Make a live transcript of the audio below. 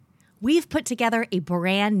We've put together a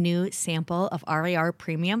brand new sample of RAR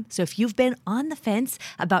Premium. So if you've been on the fence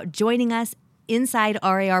about joining us inside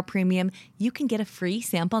RAR Premium, you can get a free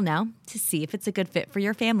sample now to see if it's a good fit for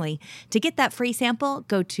your family. To get that free sample,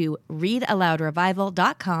 go to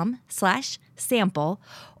readaloudrevival.com/sample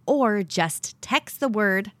or just text the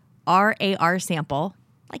word RAR sample,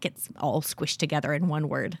 like it's all squished together in one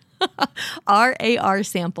word, RAR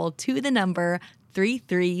sample to the number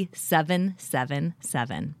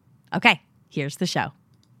 33777. Okay, here's the show.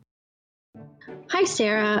 Hi,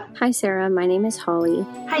 Sarah. Hi, Sarah. My name is Holly.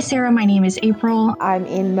 Hi, Sarah. My name is April. I'm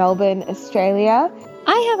in Melbourne, Australia.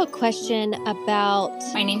 I have a question about...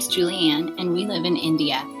 My name's Julianne, and we live in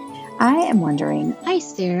India. I am wondering... Hi,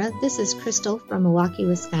 Sarah. This is Crystal from Milwaukee,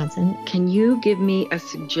 Wisconsin. Can you give me a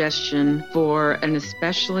suggestion for an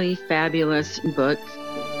especially fabulous book?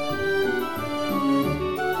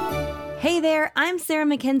 Hey there, I'm Sarah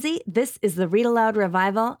Mackenzie. This is the Read Aloud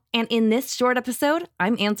Revival, and in this short episode,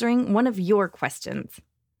 I'm answering one of your questions.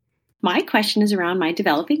 My question is around my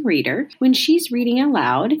developing reader. When she's reading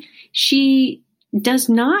aloud, she does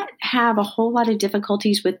not have a whole lot of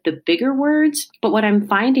difficulties with the bigger words, but what I'm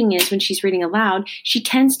finding is when she's reading aloud, she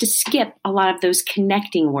tends to skip a lot of those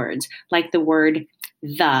connecting words, like the word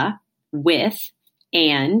the, with,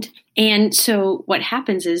 and. And so what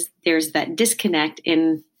happens is there's that disconnect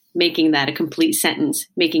in making that a complete sentence,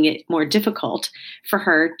 making it more difficult for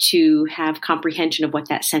her to have comprehension of what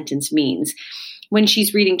that sentence means. When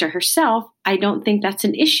she's reading to herself, I don't think that's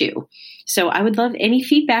an issue. So I would love any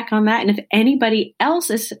feedback on that. And if anybody else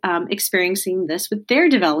is experiencing this with their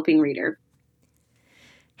developing reader.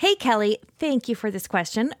 Hey, Kelly, thank you for this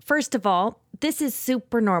question. First of all, this is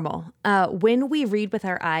super normal. When we read with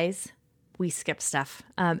our eyes, we skip stuff.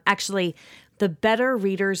 Actually, the better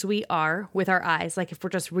readers we are with our eyes, like if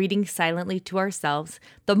we're just reading silently to ourselves,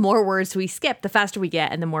 the more words we skip, the faster we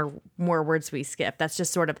get, and the more words we skip. That's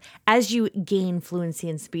just sort of, as you gain fluency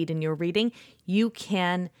and speed in your reading, you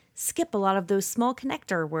can skip a lot of those small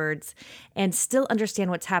connector words and still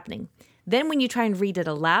understand what's happening. Then when you try and read it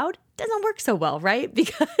aloud, it doesn't work so well, right?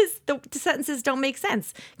 Because the sentences don't make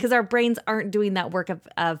sense because our brains aren't doing that work of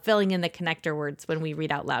filling in the connector words when we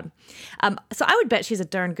read out loud. So I would bet she's a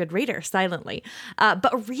darn good reader silently.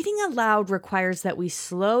 But reading aloud requires that we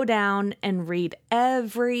slow down and read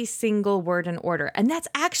every single word in order. And that's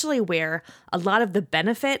actually where a lot of the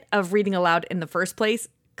benefit of reading aloud in the first place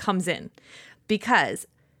comes in. Because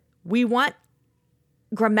we want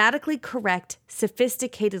grammatically correct,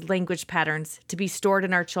 sophisticated language patterns to be stored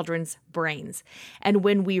in our children's brains. And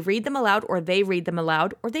when we read them aloud, or they read them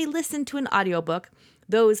aloud, or they listen to an audiobook,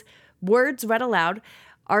 those words read aloud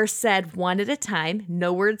are said one at a time.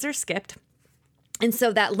 No words are skipped. And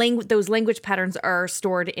so that those language patterns are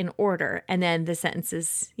stored in order. And then the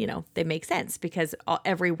sentences, they make sense because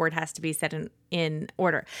every word has to be said in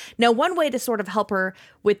order. Now, one way to sort of help her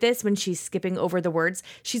with this when she's skipping over the words,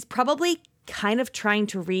 she's probably kind of trying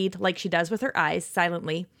to read like she does with her eyes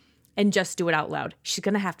silently and just do it out loud. She's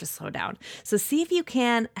going to have to slow down. So see if you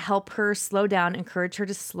can help her slow down, encourage her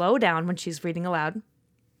to slow down when she's reading aloud.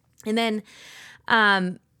 And then,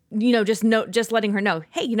 just letting her know,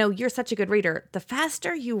 hey, you're such a good reader. The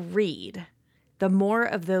faster you read, the more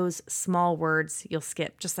of those small words you'll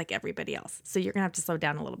skip, just like everybody else. So you're going to have to slow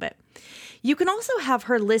down a little bit. You can also have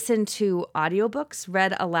her listen to audiobooks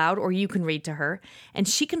read aloud, or you can read to her, and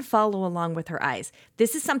she can follow along with her eyes.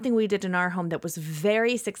 This is something we did in our home that was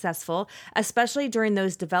very successful, especially during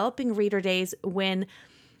those developing reader days when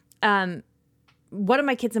one of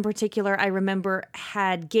my kids in particular, I remember,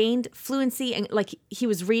 had gained fluency and he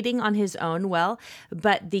was reading on his own well,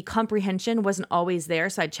 but the comprehension wasn't always there.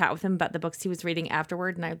 So I'd chat with him about the books he was reading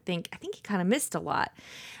afterward. And I think he kind of missed a lot.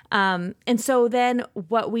 And so then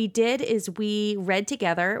what we did is we read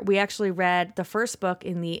together. We actually read the first book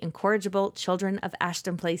in the Incorrigible Children of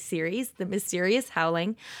Ashton Place series, The Mysterious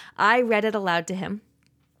Howling. I read it aloud to him.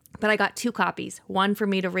 But I got 2 copies, one for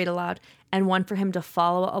me to read aloud and one for him to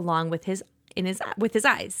follow along with his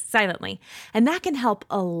eyes silently. And that can help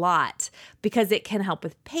a lot because it can help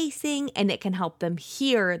with pacing and it can help them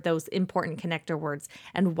hear those important connector words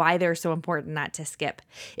and why they're so important not to skip.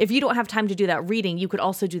 If you don't have time to do that reading, you could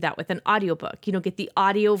also do that with an audiobook. Get the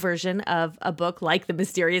audio version of a book like The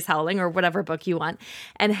Mysterious Howling or whatever book you want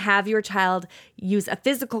and have your child use a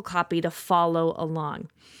physical copy to follow along.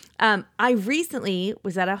 I recently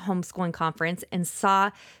was at a homeschooling conference and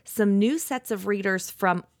saw some new sets of readers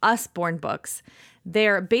from Usborne Books.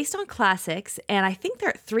 They're based on classics, and I think they're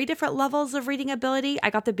at 3 different levels of reading ability.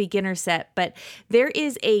 I got the beginner set, but there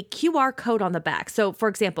is a QR code on the back. So, for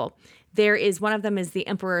example, there is one of them is The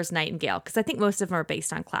Emperor's Nightingale, because I think most of them are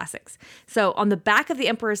based on classics. So on the back of The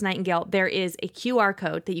Emperor's Nightingale, there is a QR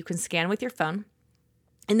code that you can scan with your phone.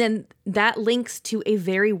 And then that links to a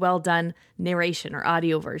very well done narration or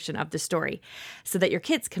audio version of the story so that your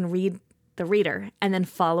kids can read the reader and then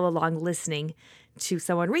follow along listening to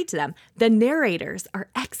someone read to them. The narrators are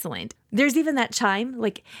excellent. There's even that chime,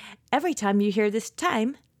 like every time you hear this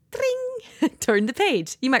chime, ding, turn the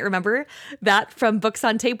page. You might remember that from Books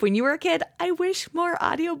on Tape when you were a kid. I wish more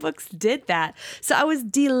audiobooks did that. So I was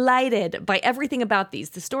delighted by everything about these.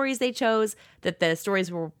 The stories they chose, that the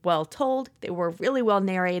stories were well told. They were really well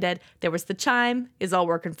narrated. There was the chime, is all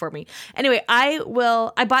working for me. Anyway, I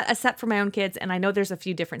bought a set for my own kids, and I know there's a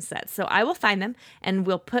few different sets. So I will find them, and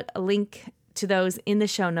we'll put a link to those in the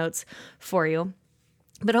show notes for you.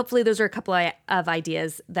 But hopefully those are a couple of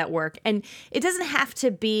ideas that work. And it doesn't have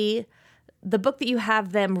to be, the book that you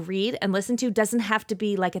have them read and listen to doesn't have to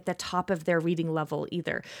be like at the top of their reading level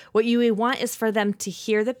either. What you want is for them to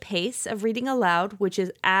hear the pace of reading aloud, which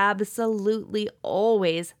is absolutely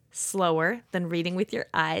always slower than reading with your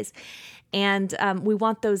eyes. And we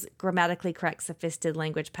want those grammatically correct, sophisticated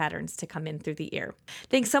language patterns to come in through the ear.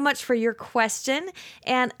 Thanks so much for your question.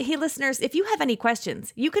 And hey, listeners, if you have any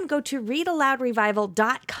questions, you can go to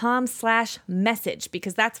readaloudrevival.com/message,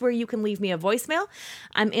 because that's where you can leave me a voicemail.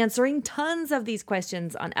 I'm answering tons of these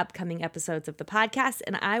questions on upcoming episodes of the podcast,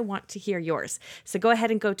 and I want to hear yours. So go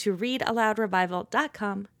ahead and go to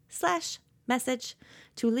readaloudrevival.com/message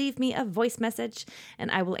to leave me a voice message, and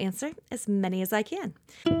I will answer as many as I can.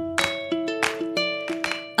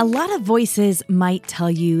 A lot of voices might tell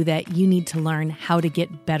you that you need to learn how to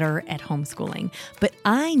get better at homeschooling, but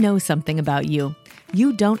I know something about you.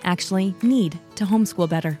 You don't actually need to homeschool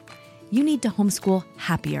better. You need to homeschool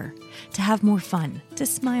happier, to have more fun, to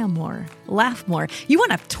smile more, laugh more. You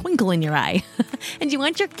want a twinkle in your eye, and you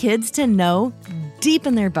want your kids to know deep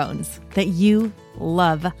in their bones that you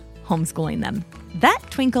love homeschooling them. That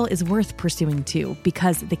twinkle is worth pursuing too,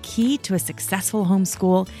 because the key to a successful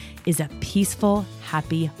homeschool is a peaceful,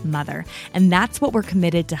 happy mother. And that's what we're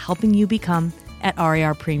committed to helping you become at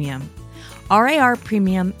RAR Premium. RAR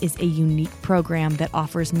Premium is a unique program that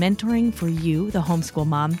offers mentoring for you, the homeschool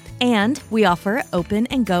mom, and we offer Open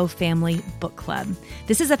and Go Family Book Club.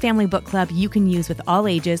 This is a family book club you can use with all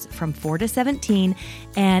ages from 4 to 17,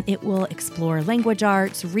 and it will explore language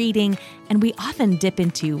arts, reading, and we often dip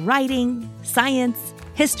into writing, science,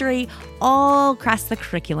 history, all across the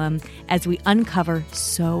curriculum as we uncover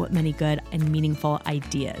so many good and meaningful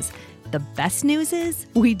ideas. The best news is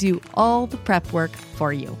we do all the prep work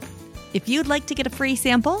for you. If you'd like to get a free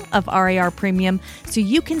sample of RAR Premium so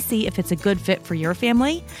you can see if it's a good fit for your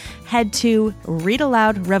family, head to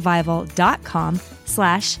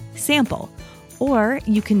readaloudrevival.com/sample, or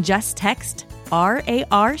you can just text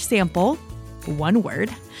RAR sample, one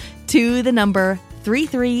word, to the number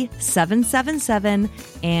 33777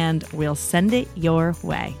 and we'll send it your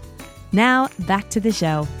way. Now back to the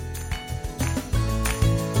show.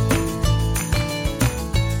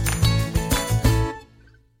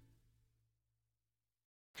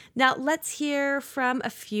 Now, let's hear from a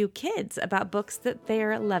few kids about books that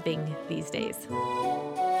they're loving these days.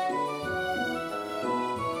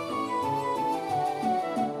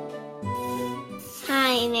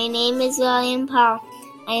 Hi, my name is William Paul.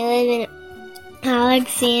 I live in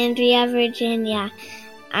Alexandria, Virginia.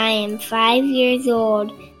 I am 5 years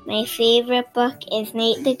old. My favorite book is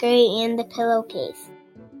Nate the Great and the Pillowcase.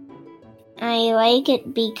 I like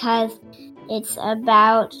it because it's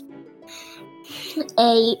about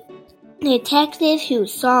a detective who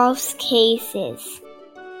solves cases.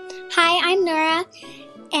 Hi, I'm Nora,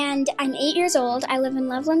 and I'm 8 years old. I live in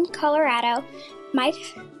Loveland, Colorado.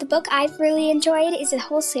 The book I've really enjoyed is a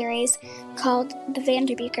whole series called The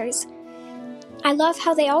Vanderbeekers. I love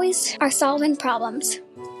how they always are solving problems.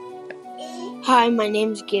 Hi, my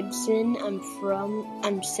name's Gibson. I'm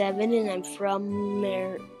 7 and I'm from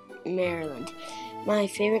Maryland. My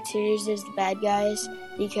favorite series is The Bad Guys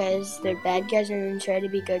because they're bad guys and then try to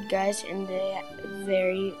be good guys, and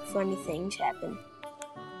very funny things happen.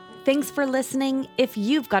 Thanks for listening. If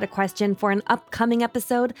you've got a question for an upcoming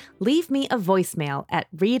episode, leave me a voicemail at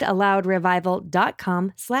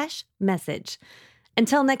readaloudrevival.com/message.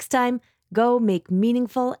 Until next time, go make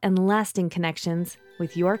meaningful and lasting connections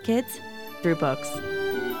with your kids through books.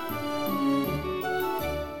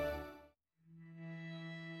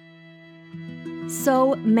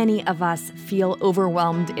 So many of us feel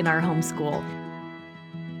overwhelmed in our homeschool.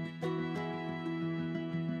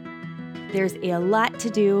 There's a lot to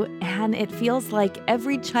do, and it feels like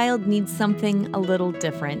every child needs something a little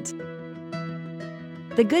different.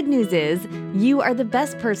 The good news is you are the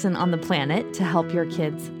best person on the planet to help your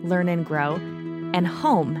kids learn and grow, and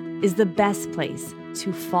home is the best place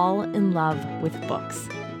to fall in love with books.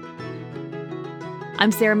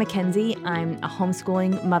 I'm Sarah Mackenzie. I'm a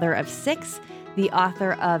homeschooling mother of 6, the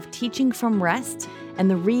author of Teaching from Rest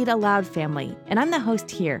and the Read Aloud Family, and I'm the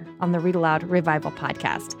host here on the Read Aloud Revival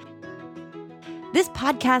podcast. This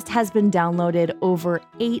podcast has been downloaded over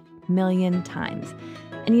 8 million times.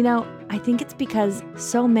 And you know, I think it's because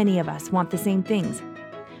so many of us want the same things.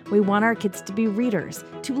 We want our kids to be readers,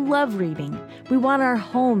 to love reading. We want our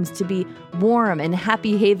homes to be warm and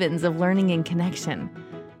happy havens of learning and connection.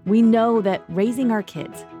 We know that raising our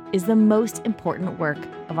kids is the most important work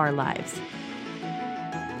of our lives.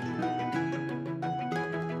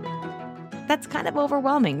 That's kind of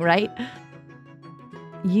overwhelming, right?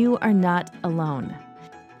 You are not alone.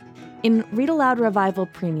 In Read Aloud Revival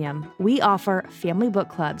Premium, we offer family book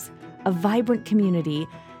clubs, a vibrant community,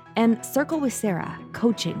 and Circle with Sarah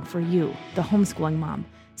coaching for you, the homeschooling mom,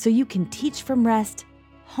 so you can teach from rest,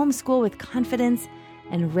 homeschool with confidence,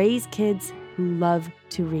 and raise kids who love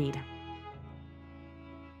to read.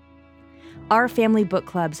 Our family book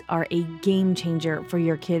clubs are a game changer for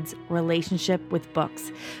your kids' relationship with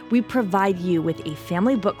books. We provide you with a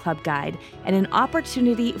family book club guide and an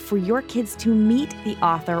opportunity for your kids to meet the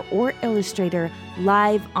author or illustrator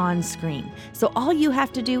live on screen. So all you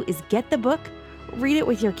have to do is get the book, read it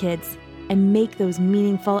with your kids, and make those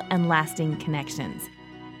meaningful and lasting connections.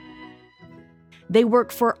 They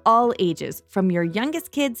work for all ages, from your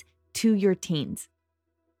youngest kids to your teens.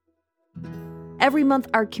 Every month,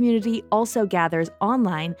 our community also gathers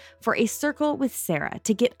online for a Circle with Sarah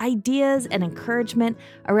to get ideas and encouragement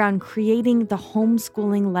around creating the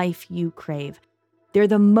homeschooling life you crave. They're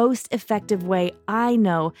the most effective way I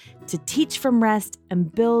know to teach from rest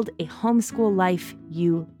and build a homeschool life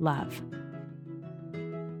you love.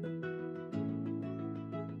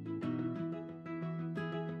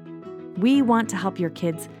 We want to help your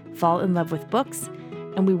kids fall in love with books,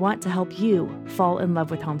 and we want to help you fall in love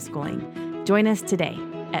with homeschooling. Join us today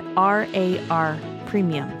at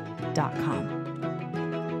rarpremium.com.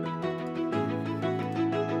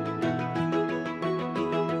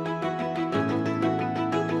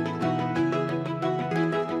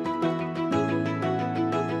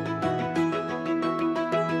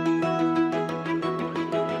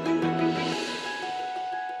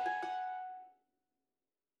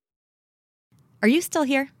 Are you still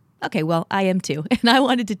here? Okay, well, I am too, and I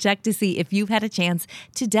wanted to check to see if you've had a chance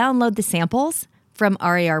to download the samples from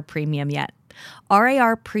RAR Premium yet.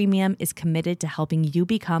 RAR Premium is committed to helping you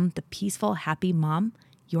become the peaceful, happy mom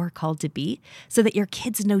you're called to be, so that your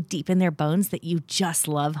kids know deep in their bones that you just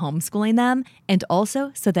love homeschooling them, and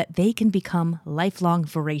also so that they can become lifelong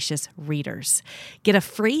voracious readers. Get a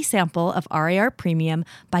free sample of RAR Premium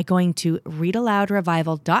by going to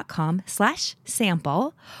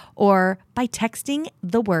readaloudrevival.com/sample or by texting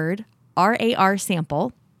the word RAR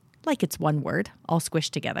sample, like it's one word, all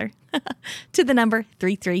squished together, to the number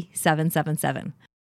 33777.